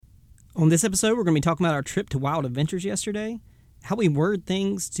On this episode, we're going to be talking about our trip to Wild Adventures yesterday, how we word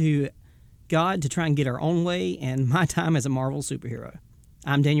things to God to try and get our own way, and my time as a Marvel superhero.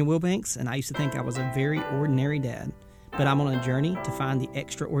 I'm Daniel Wilbanks, and I used to think I was a very ordinary dad, but I'm on a journey to find the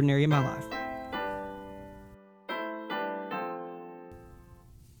extraordinary in my life.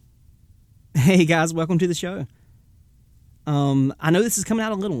 Hey guys, welcome to the show. I know this is coming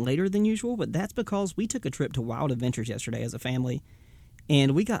out a little later than usual, but that's because we took a trip to Wild Adventures yesterday as a family,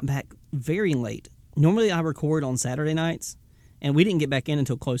 and we got back very late. Normally I record on Saturday nights, and we didn't get back in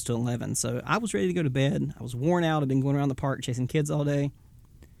until close to 11, so I was ready to go to bed. I was worn out. I'd been going around the park chasing kids all day,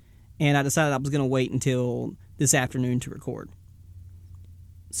 and I decided I was going to wait until this afternoon to record.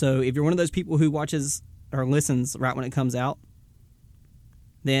 So if you're one of those people who watches or listens right when it comes out,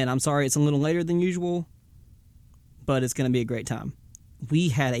 then I'm sorry it's a little later than usual, but it's going to be a great time. We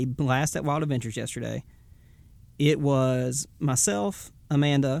had a blast at Wild Adventures yesterday. It was myself,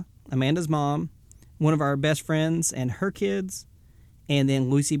 Amanda's mom, one of our best friends and her kids, and then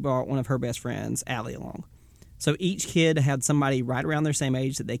Lucy brought one of her best friends, Allie, along. So each kid had somebody right around their same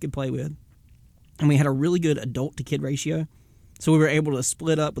age that they could play with, and we had a really good adult-to-kid ratio, so we were able to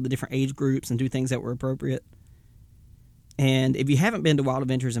split up with the different age groups and do things that were appropriate. And if you haven't been to Wild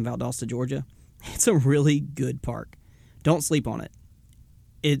Adventures in Valdosta, Georgia, it's a really good park. Don't sleep on it.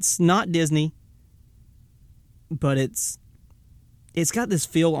 It's not Disney, but it's got this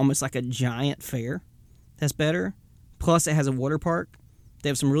feel almost like a giant fair. That's better. Plus, it has a water park. They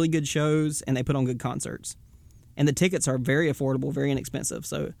have some really good shows, and they put on good concerts. And the tickets are very affordable, very inexpensive.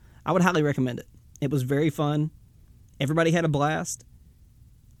 So I would highly recommend it. It was very fun. Everybody had a blast.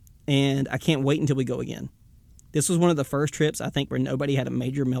 And I can't wait until we go again. This was one of the first trips, I think, where nobody had a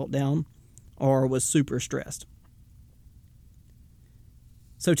major meltdown or was super stressed.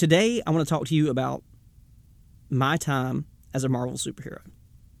 So today, I want to talk to you about my time as a Marvel superhero.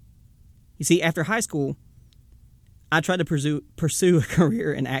 You see, after high school, I tried to pursue a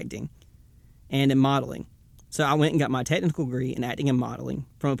career in acting and in modeling. So I went and got my technical degree in acting and modeling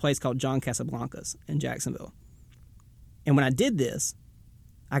from a place called John Casablancas in Jacksonville. And when I did this,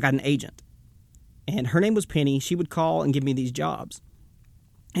 I got an agent. And her name was Penny. She would call and give me these jobs.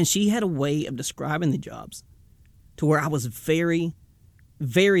 And she had a way of describing the jobs to where I was very,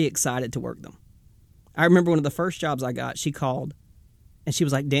 very excited to work them. I remember one of the first jobs I got, she called, and she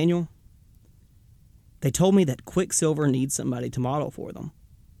was like, Daniel, they told me that Quicksilver needs somebody to model for them.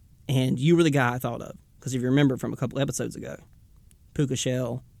 And you were the guy I thought of. Because if you remember from a couple episodes ago, puka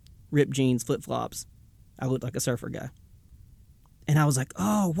shell, ripped jeans, flip-flops, I looked like a surfer guy. And I was like,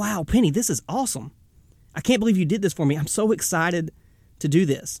 oh, wow, Penny, this is awesome. I can't believe you did this for me. I'm so excited to do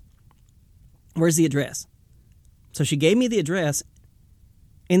this. Where's the address? So she gave me the address,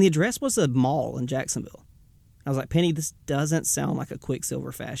 and the address was a mall in Jacksonville. I was like, Penny, this doesn't sound like a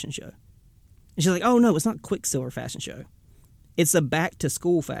Quicksilver fashion show. And she's like, oh, no, it's not Quicksilver fashion show. It's a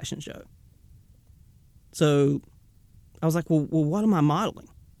back-to-school fashion show. So I was like, well, what am I modeling?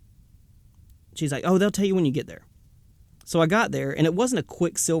 She's like, oh, they'll tell you when you get there. So I got there, and it wasn't a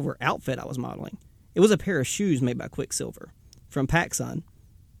Quicksilver outfit I was modeling. It was a pair of shoes made by Quicksilver from PacSun,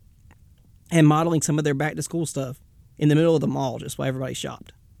 and modeling some of their back-to-school stuff in the middle of the mall just while everybody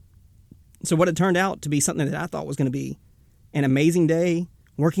shopped. So what it turned out to be something that I thought was going to be an amazing day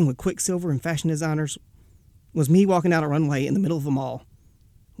working with Quicksilver and fashion designers was me walking down a runway in the middle of a mall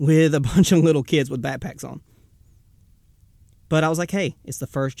with a bunch of little kids with backpacks on. But I was like, hey, it's the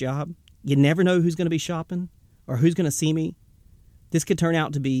first job. You never know who's going to be shopping or who's going to see me. This could turn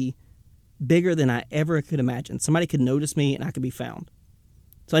out to be bigger than I ever could imagine. Somebody could notice me and I could be found.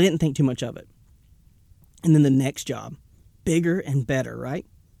 So I didn't think too much of it. And then the next job, bigger and better, right?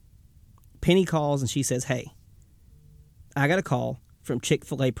 Penny calls and she says, hey, I got a call from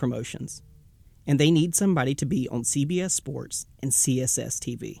Chick-fil-A Promotions, and they need somebody to be on CBS Sports and CSS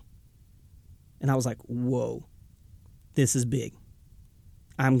TV. And I was like, whoa, this is big.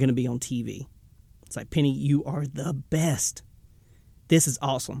 I'm going to be on TV. It's like, Penny, you are the best. This is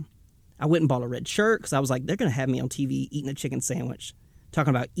awesome. I went and bought a red shirt because I was like, they're going to have me on TV eating a chicken sandwich,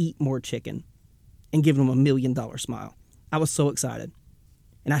 talking about eat more chicken, and giving them $1 million smile. I was so excited.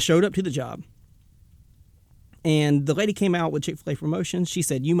 And I showed up to the job. And the lady came out with Chick-fil-A Promotions. She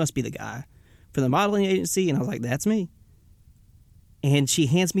said, you must be the guy for the modeling agency. And I was like, that's me. And she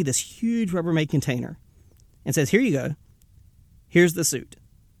hands me this huge Rubbermaid container and says, here you go. Here's the suit.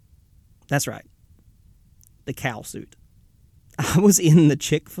 That's right. The cow suit. I was in the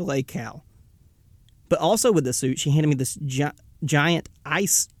Chick-fil-A cow. But also with the suit, she handed me this giant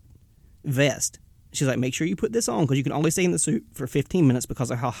ice vest. She's like, make sure you put this on because you can only stay in the suit for 15 minutes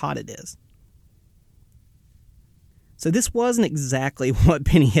because of how hot it is. So this wasn't exactly what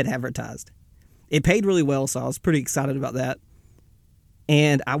Penny had advertised. It paid really well, so I was pretty excited about that.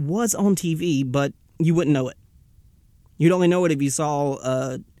 And I was on TV, but you wouldn't know it. You'd only know it if you saw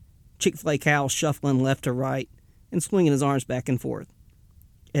a Chick-fil-A cow shuffling left to right and swinging his arms back and forth.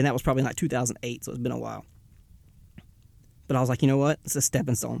 And that was probably like 2008, so it's been a while. But I was like, you know what? It's a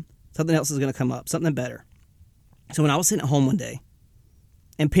stepping stone. Something else is going to come up, something better. So when I was sitting at home one day,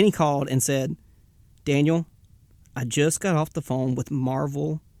 and Penny called and said, Daniel, I just got off the phone with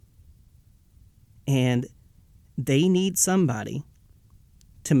Marvel, and they need somebody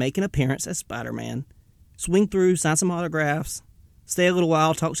to make an appearance as Spider-Man, swing through, sign some autographs, stay a little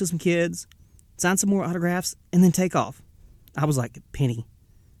while, talk to some kids, sign some more autographs, and then take off. I was like, Penny,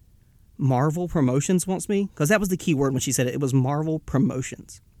 Marvel Promotions wants me? Because that was the key word when she said it. It was Marvel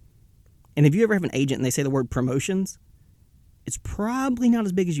Promotions. And if you ever have an agent and they say the word promotions, it's probably not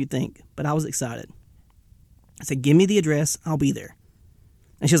as big as you think, but I was excited. I said, give me the address, I'll be there.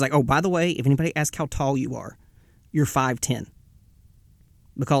 And she was like, oh, by the way, if anybody asks how tall you are, you're 5'10".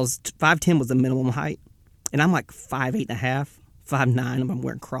 Because 5'10" was the minimum height. And I'm like 5'8.5", 5'9", if I'm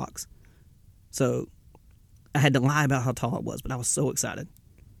wearing Crocs. So I had to lie about how tall I was, but I was so excited.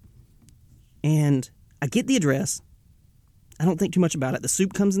 And I get the address. I don't think too much about it. The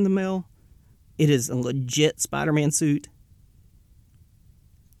suit comes in the mail. It is a legit Spider-Man suit.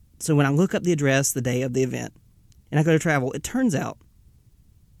 So when I look up the address the day of the event, and I go to travel, it turns out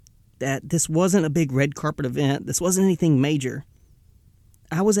that this wasn't a big red carpet event. This wasn't anything major.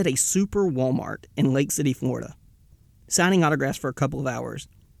 I was at a super Walmart in Lake City, Florida, signing autographs for a couple of hours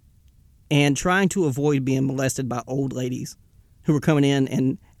and trying to avoid being molested by old ladies who were coming in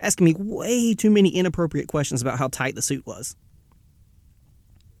and asking me way too many inappropriate questions about how tight the suit was.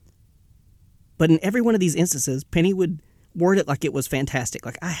 But in every one of these instances, Penny would word it like it was fantastic.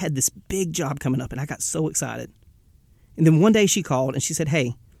 Like I had this big job coming up and I got so excited. And then one day she called and she said,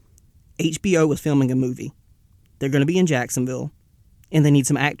 hey, HBO was filming a movie. They're going to be in Jacksonville and they need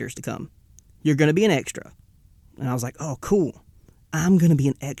some actors to come. You're going to be an extra. And I was like, oh, cool. I'm going to be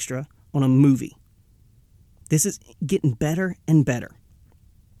an extra on a movie. This is getting better and better.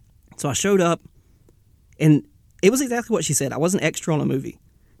 So I showed up and it was exactly what she said. I was an extra on a movie,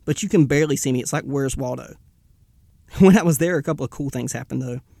 but you can barely see me. It's like, where's Waldo? When I was there, a couple of cool things happened,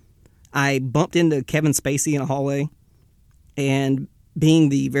 though. I bumped into Kevin Spacey in a hallway, and being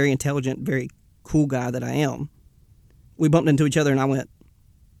the very intelligent, very cool guy that I am, we bumped into each other, and I went,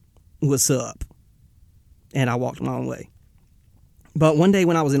 what's up? And I walked my own way. But one day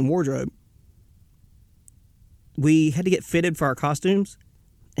when I was in wardrobe, we had to get fitted for our costumes,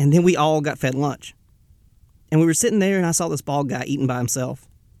 and then we all got fed lunch. And we were sitting there, and I saw this bald guy eating by himself.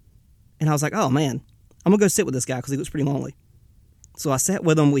 And I was like, oh, man, I'm going to go sit with this guy because he looks pretty lonely. So I sat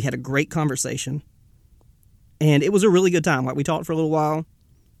with him. We had a great conversation. And it was a really good time. Like, we talked for a little while,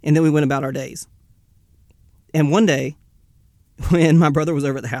 and then we went about our days. And one day, when my brother was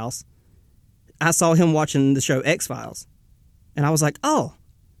over at the house, I saw him watching the show X-Files. And I was like, oh,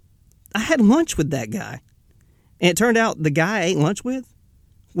 I had lunch with that guy. And it turned out the guy I ate lunch with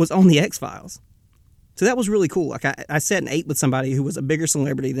was on the X-Files. So that was really cool. Like, I sat and ate with somebody who was a bigger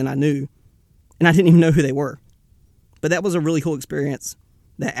celebrity than I knew, and I didn't even know who they were. But that was a really cool experience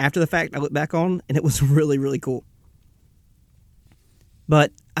that after the fact I look back on, and it was really, really cool.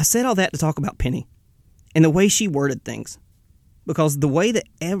 But I said all that to talk about Penny and the way she worded things. Because the way that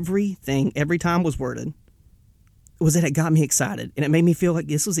everything, every time was worded, was that it got me excited. And it made me feel like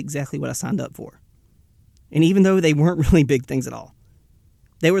this was exactly what I signed up for. And even though they weren't really big things at all,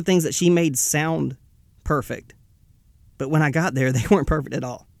 they were things that she made sound perfect. But when I got there, they weren't perfect at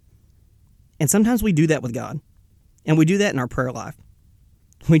all. And sometimes we do that with God. And we do that in our prayer life.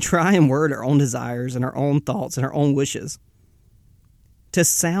 We try and word our own desires and our own thoughts and our own wishes to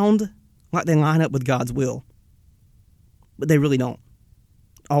sound like they line up with God's will. But they really don't.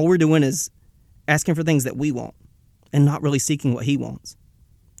 All we're doing is asking for things that we want and not really seeking what He wants.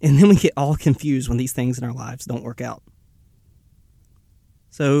 And then we get all confused when these things in our lives don't work out.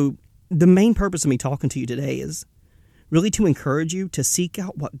 So the main purpose of me talking to you today is really to encourage you to seek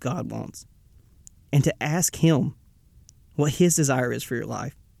out what God wants and to ask Him what His desire is for your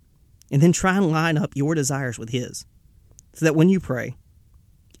life. And then try and line up your desires with His so that when you pray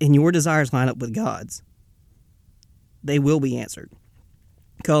and your desires line up with God's, they will be answered.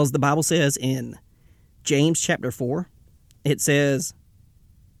 Because the Bible says in James chapter 4, it says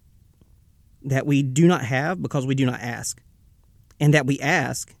that we do not have because we do not ask, and that we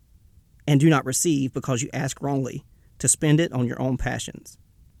ask and do not receive because you ask wrongly to spend it on your own passions.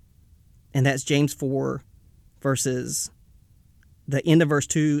 And that's James 4 verses, the end of verse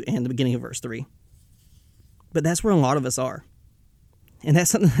 2 and the beginning of verse 3. But that's where a lot of us are. And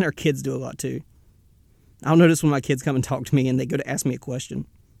that's something that our kids do a lot too. I'll notice when my kids come and talk to me and they go to ask me a question.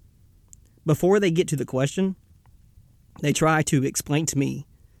 Before they get to the question, they try to explain to me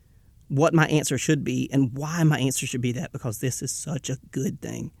what my answer should be and why my answer should be that, because this is such a good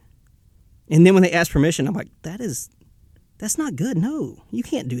thing. And then when they ask permission, I'm like, that's not good. No, you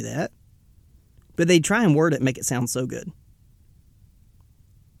can't do that. But they try and word it and make it sound so good.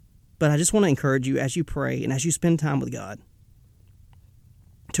 But I just want to encourage you as you pray and as you spend time with God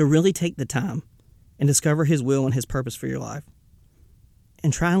to really take the time and discover His will and His purpose for your life.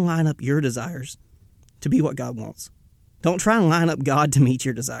 And try and line up your desires to be what God wants. Don't try and line up God to meet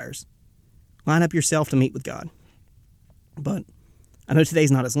your desires. Line up yourself to meet with God. But I know today's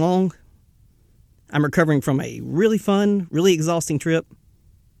not as long. I'm recovering from a really fun, really exhausting trip.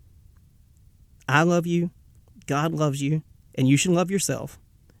 I love you. God loves you. And you should love yourself.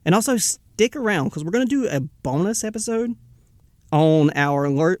 And also stick around, because we're going to do a bonus episode on our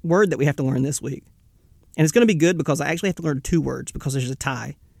word that we have to learn this week. And it's going to be good because I actually have to learn 2 words because there's a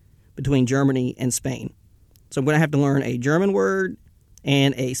tie between Germany and Spain. So I'm going to have to learn a German word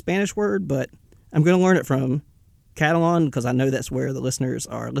and a Spanish word, but I'm going to learn it from Catalan because I know that's where the listeners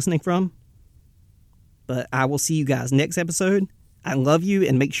are listening from. But I will see you guys next episode. I love you,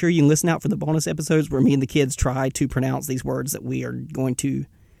 and make sure you listen out for the bonus episodes where me and the kids try to pronounce these words that we are going to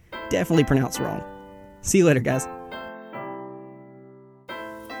definitely pronounce wrong. See you later, guys.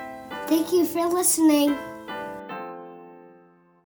 Thank you for listening.